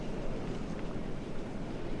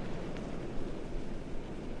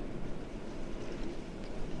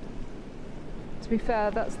be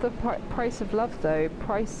fair, that's the price of love, though.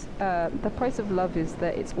 The price of love is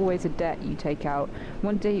that it's always a debt you take out.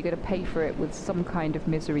 One day you're going to pay for it with some kind of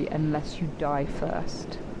misery unless you die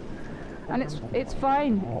first. And it's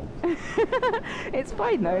fine. It's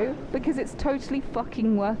fine, though, because it's totally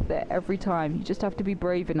fucking worth it every time. You just have to be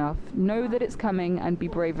brave enough. Know that it's coming and be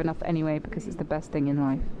brave enough anyway, because it's the best thing in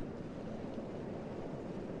life.